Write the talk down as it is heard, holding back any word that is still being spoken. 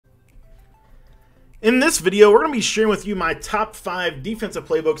In this video, we're going to be sharing with you my top 5 defensive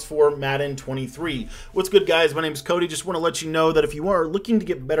playbooks for Madden 23. What's good, guys? My name is Cody. Just want to let you know that if you are looking to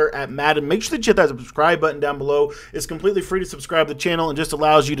get better at Madden, make sure that you hit that subscribe button down below. It's completely free to subscribe to the channel and just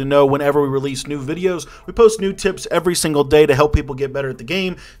allows you to know whenever we release new videos. We post new tips every single day to help people get better at the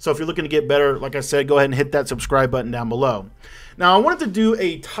game. So if you're looking to get better, like I said, go ahead and hit that subscribe button down below. Now, I wanted to do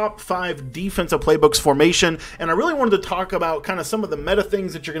a top 5 defensive playbooks formation, and I really wanted to talk about kind of some of the meta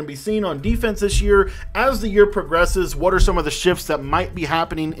things that you're going to be seeing on defense this year. As the year progresses, what are some of the shifts that might be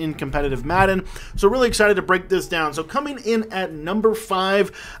happening in competitive Madden? So really excited to break this down. So coming in at number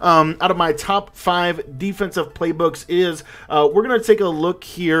 5 out of my top 5 defensive playbooks is, we're going to take a look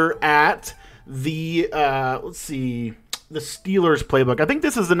here at the, let's see, the Steelers playbook. I think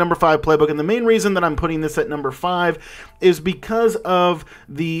this is the number 5 playbook, and the main reason that I'm putting this at number 5 is because of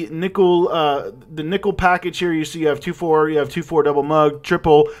the nickel package here. You see you have 2-4, you have 2-4 double mug,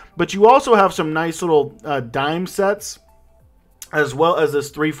 triple, but you also have some nice little dime sets, as well as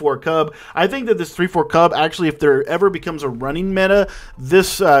this 3-4 Cub. I think that this 3-4 Cub, actually, if there ever becomes a running meta,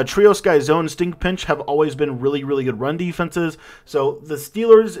 this Trio Sky Zone Stink Pinch have always been really, really good run defenses. So the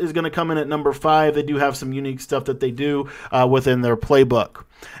Steelers is going to come in at number 5. They do have some unique stuff that they do within their playbook.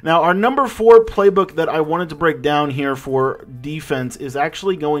 Now, our number 4 playbook that I wanted to break down here for defense is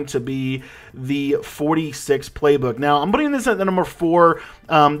actually going to be the 46 playbook. Now, I'm putting this at the number 4.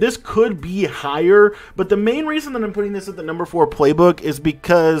 This could be higher, but the main reason that I'm putting this at the number 4 playbook is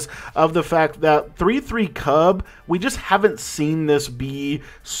because of the fact that 3-3 Cub, we just haven't seen this be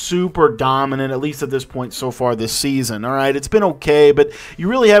super dominant, at least at this point so far this season. All right, it's been okay, but you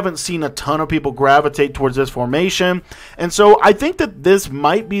really haven't seen a ton of people gravitate towards this formation. And so I think that this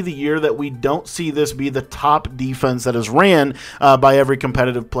might be the year that we don't see this be the top defense that is ran by every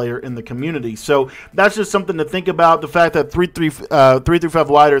competitive player in the community. So that's just something to think about. The fact that 3-5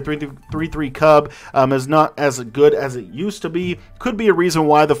 wide or 3-3 Cub is not as good as it used to be could be a reason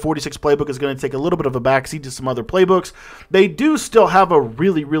why the 46 playbook is going to take a little bit of a backseat to some other playbooks. They do still have a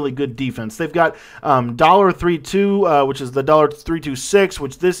really, really good defense. They've got $3.2, which is the $3.226,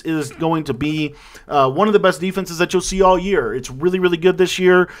 which this is going to be one of the best defenses that you'll see all year. It's really, really good this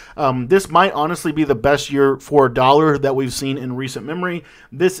year. This might honestly be the best year for a dollar that we've seen in recent memory.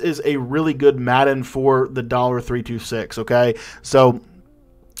 This is a really good Madden for the $3.226, okay? So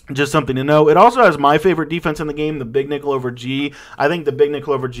just something to know. It also has my favorite defense in the game, the big nickel over G. I think the big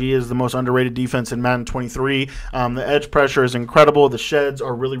nickel over G is the most underrated defense in Madden 23. The edge pressure is incredible. The sheds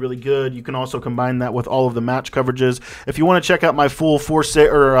are really, really good. You can also combine that with all of the match coverages. If you want to check out my full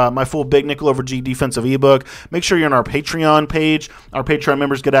my full big nickel over G defensive ebook, make sure you're on our Patreon page. Our Patreon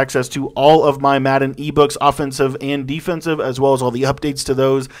members get access to all of my Madden ebooks, offensive and defensive, as well as all the updates to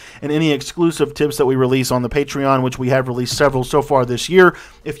those and any exclusive tips that we release on the Patreon, which we have released several so far this year.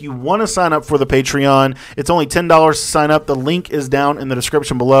 If you want to sign up for the Patreon, it's only $10 to sign up. The link is down in the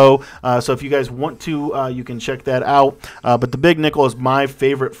description below. So if you guys want to, you can check that out. But the big nickel is my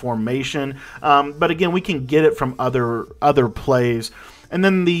favorite formation. But again, we can get it from other plays. And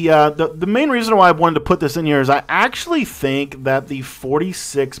then the main reason why I wanted to put this in here is I actually think that the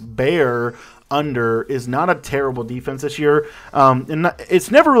 46 Bear under is not a terrible defense this year.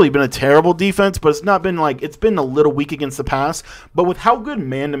 It's never really been a terrible defense, but it's not been like, it's been a little weak against the pass. But with how good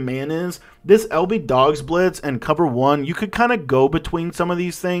man-to-man is, this LB Dogs Blitz and Cover 1, you could kind of go between some of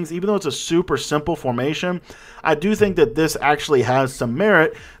these things. Even though it's a super simple formation, I do think that this actually has some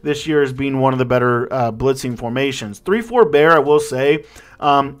merit this year as being one of the better blitzing formations. 3-4 Bear, I will say,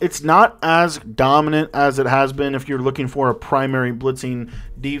 it's not as dominant as it has been if you're looking for a primary blitzing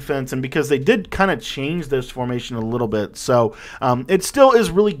defense, and because they did kind of change this formation a little bit. So it still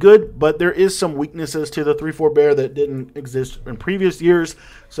is really good, but there is some weaknesses to the 3-4 Bear that didn't exist in previous years.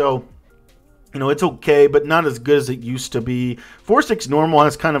 So, you know, it's okay, but not as good as it used to be. 4-6 normal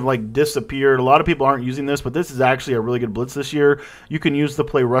has kind of like disappeared. A lot of people aren't using this, but this is actually a really good blitz this year. You can use the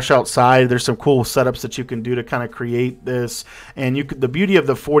play rush outside. There's some cool setups that you can do to kind of create this. And the beauty of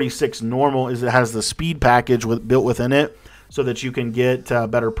the 46 normal is it has the speed package built within it so that you can get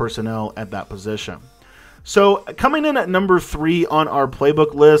better personnel at that position. So coming in at number 3 on our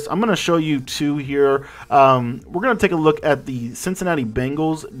playbook list, I'm going to show you 2 here. We're going to take a look at the Cincinnati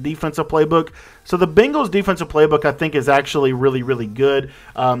Bengals defensive playbook. So the Bengals defensive playbook, I think, is actually really, really good.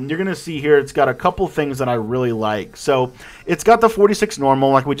 You're going to see here it's got a couple things that I really like. So it's got the 46 normal,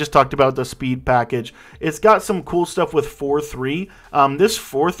 like we just talked about, the speed package. It's got some cool stuff with 4-3. This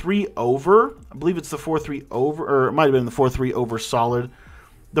 4-3 over, I believe it's the 4-3 over, or it might have been the 4-3 over solid.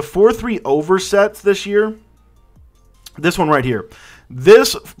 The 4-3 over sets this year, this one right here,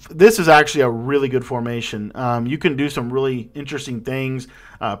 This is actually a really good formation. You can do some really interesting things.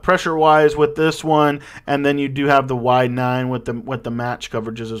 pressure-wise with this one, and then you do have the wide 9 with the match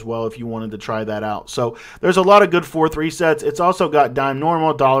coverages as well if you wanted to try that out. So there's a lot of good 4-3 sets. It's also got dime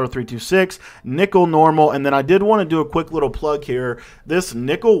normal, dollar 326, nickel normal, and then I did want to do a quick little plug here. This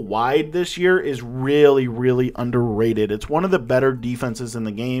nickel wide this year is really, really underrated. It's one of the better defenses in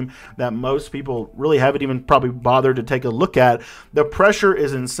the game that most people really haven't even probably bothered to take a look at. The pressure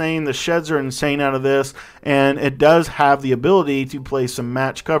is insane. The sheds are insane out of this, and it does have the ability to play some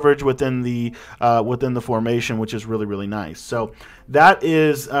match coverage within the formation, which is really, really nice. So that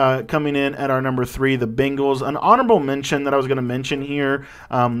is coming in at our number 3, the Bengals. An honorable mention that I was going to mention here,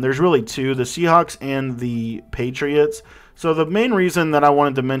 there's really 2, the Seahawks and the Patriots. So the main reason that I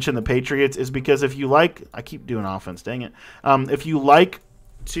wanted to mention the Patriots is because if you like, I keep doing offense, dang it. If you like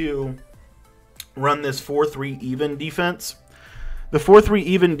to run this 4-3 even defense, the 4-3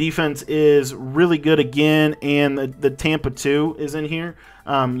 even defense is really good again, and the Tampa 2 is in here.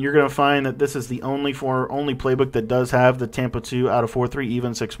 You're going to find that this is the only playbook that does have the Tampa 2 out of 4-3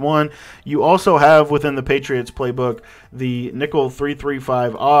 even 6-1. You also have within the Patriots playbook the nickel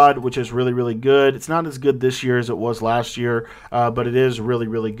 3-3-5 odd, which is really, really good. It's not as good this year as it was last year, but it is really,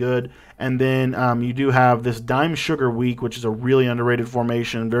 really good. And then you do have this dime sugar week, which is a really underrated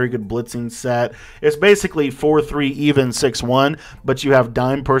formation, very good blitzing set. It's basically 4-3 even 6-1, but you have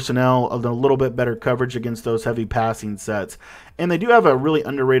dime personnel, a little bit better coverage against those heavy passing sets. And they do have a really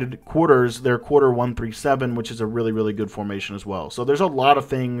underrated quarters, their quarter 1-3-7, which is a really, really good formation as well. So there's a lot of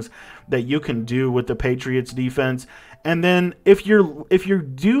things that you can do with the Patriots defense. And then if you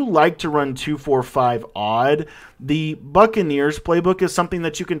do like to run 2-4-5 odd, the Buccaneers playbook is something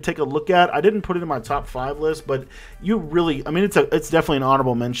that you can take a look at. I didn't put it in my top 5 list, but you really, I mean, it's definitely an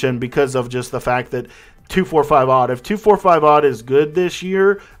honorable mention because of just the fact that 2-4-5 odd. If 2-4-5 odd is good this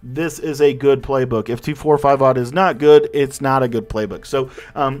year, this is a good playbook. If 2-4-5 odd is not good, it's not a good playbook. So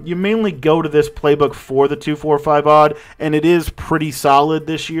you mainly go to this playbook for the 2-4-5 odd, and it is pretty solid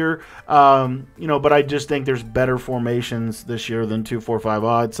this year. But I just think there's better formations this year than 2-4-5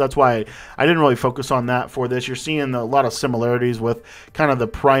 odds. So that's why I didn't really focus on that for this. You're seeing a lot of similarities with kind of the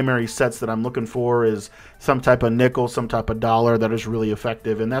primary sets that I'm looking for is some type of nickel, some type of dollar that is really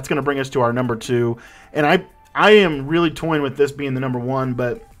effective. And that's going to bring us to our number 2. And I am really toying with this being the number 1,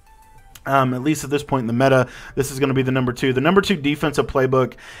 but at least at this point in the meta, this is going to be the number 2. The number 2 defensive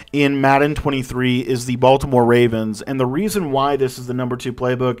playbook in Madden 23 is the Baltimore Ravens. And the reason why this is the number 2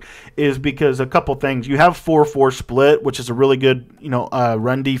 playbook is because a couple things. You have 4-4 split, which is a really good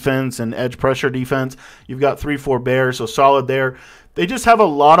run defense and edge pressure defense. You've got 3-4 bear, so solid there. They just have a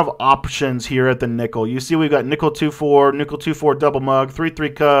lot of options here at the nickel. You see we've got nickel 2-4, nickel 2-4 double mug,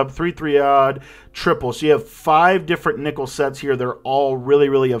 3-3 cub, 3-3 odd, triple. So you have 5 different nickel sets here. They're all really,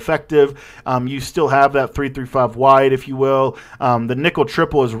 really effective. You still have that 3-3-5 wide, if you will. The nickel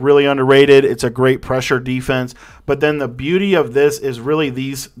triple is really underrated. It's a great pressure defense. But then the beauty of this is really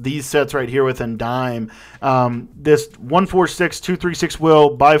these sets right here within dime. This 1-4-6, 2-3-6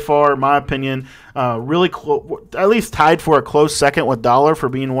 will, by far, in my opinion, really at least tied for a close second with dollar for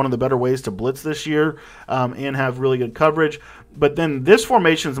being one of the better ways to blitz this year and have really good coverage. But then this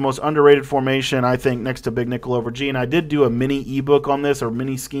formation is the most underrated formation, I think, next to Big Nickel over G. And I did do a mini ebook on this, or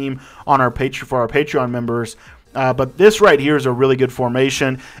mini scheme on our for our Patreon members. But this right here is a really good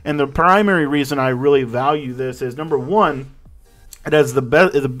formation. And the primary reason I really value this is, number 1, it has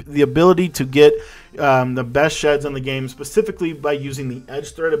the ability to get the best sheds in the game, specifically by using the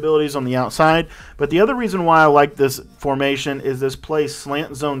edge threat abilities on the outside. But the other reason why I like this formation is this play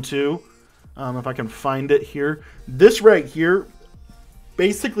slant zone 2. If I can find it here. This right here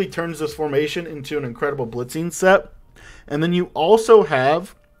basically turns this formation into an incredible blitzing set. And then you also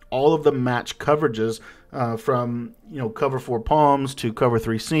have all of the match coverages from cover 4 palms to cover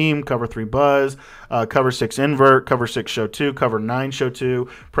 3 seam, cover 3 buzz, cover 6 invert, cover 6 show 2, cover 9 show 2,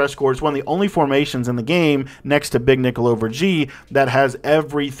 press score. It's one of the only formations in the game next to Big Nickel over G that has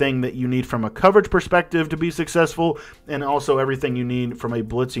everything that you need from a coverage perspective to be successful, and also everything you need from a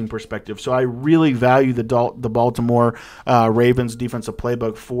blitzing perspective. So I really value the Baltimore Ravens defensive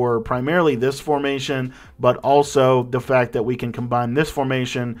playbook for primarily this formation, but also the fact that we can combine this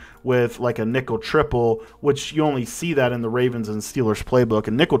formation with like a nickel triple, which you only see that in the Ravens and Steelers playbook.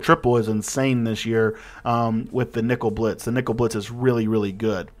 And nickel triple is insane this year with the nickel blitz. The nickel blitz is really, really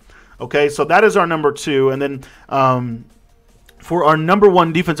good. Okay, so that is our number 2. And then for our number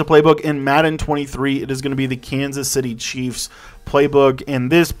 1 defensive playbook in Madden 23, it is going to be the Kansas City Chiefs playbook.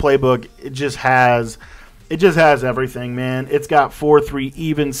 And this playbook, it just has everything, man. It's got 4-3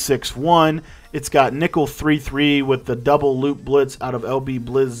 even 6-1. It's got nickel 3-3 with the double loop blitz out of LB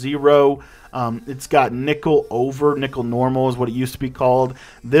Blizz 0. It's got nickel over, nickel normal is what it used to be called.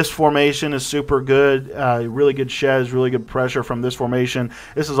 This formation is super good, really good sheds, really good pressure from this formation.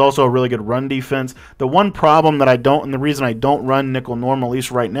 This is also a really good run defense. The one problem that I don't, and the reason I don't run nickel normal, at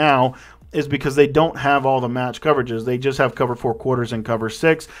least right now, is because they don't have all the match coverages. They just have cover 4 quarters and cover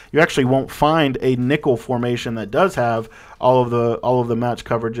 6. You actually won't find a nickel formation that does have all of the match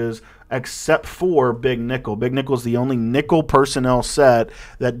coverages, except for Big Nickel. Big Nickel is the only nickel personnel set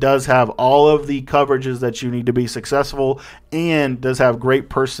that does have all of the coverages that you need to be successful, and does have great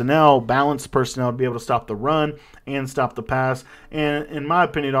personnel, balanced personnel, to be able to stop the run and stop the pass. And in my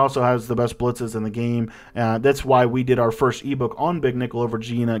opinion, it also has the best blitzes in the game. That's why we did our first ebook on Big Nickel over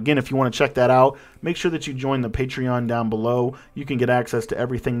Gina. Again, if you want to check that out, make sure that you join the Patreon down below. You can get access to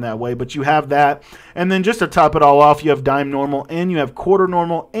everything that way. But you have that. And then just to top it all off, you have dime normal, and you have quarter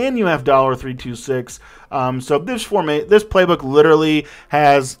normal, and you have $326. So this playbook literally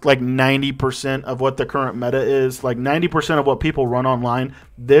has like 90% of what the current meta is, like 90% of what people run online.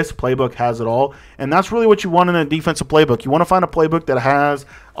 This playbook has it all, and that's really what you want in a defensive playbook. You want to find a playbook that has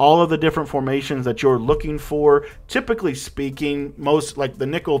all of the different formations that you're looking for. Typically speaking, most like the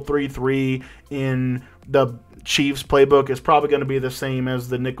nickel 3-3 in the Chiefs playbook is probably going to be the same as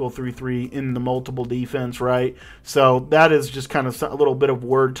the nickel 3-3 in the multiple defense, right? So that is just kind of a little bit of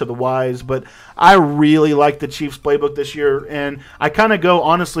word to the wise, but I really like the Chiefs playbook this year, and I kind of go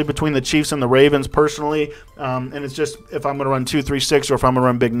honestly between the Chiefs and the Ravens personally, and it's just if I'm going to run 2-3-6 or if I'm going to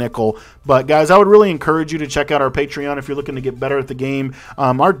run big nickel. But guys, I would really encourage you to check out our Patreon if you're looking to get better at the game.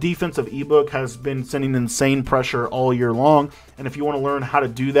 Our defensive ebook has been sending insane pressure all year long, and if you want to learn how to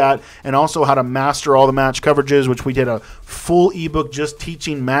do that and also how to master all the match coverages, which we did a full ebook just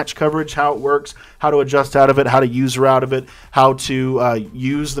teaching match coverage, how it works, how to adjust out of it, how to user out of it, how to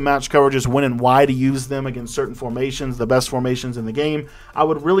use the match coverages, when and why to use them against certain formations, the best formations in the game. I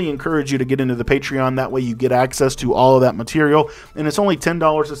would really encourage you to get into the Patreon. That way you get access to all of that material, and it's only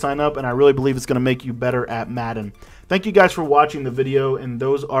 $10 to sign up, and I really believe it's going to make you better at Madden. Thank you guys for watching the video, and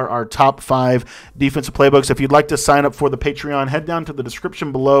those are our top 5 defensive playbooks. If you'd like to sign up for the Patreon, head down to the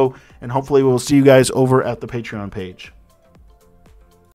description below, and hopefully we'll see you guys over at the Patreon page.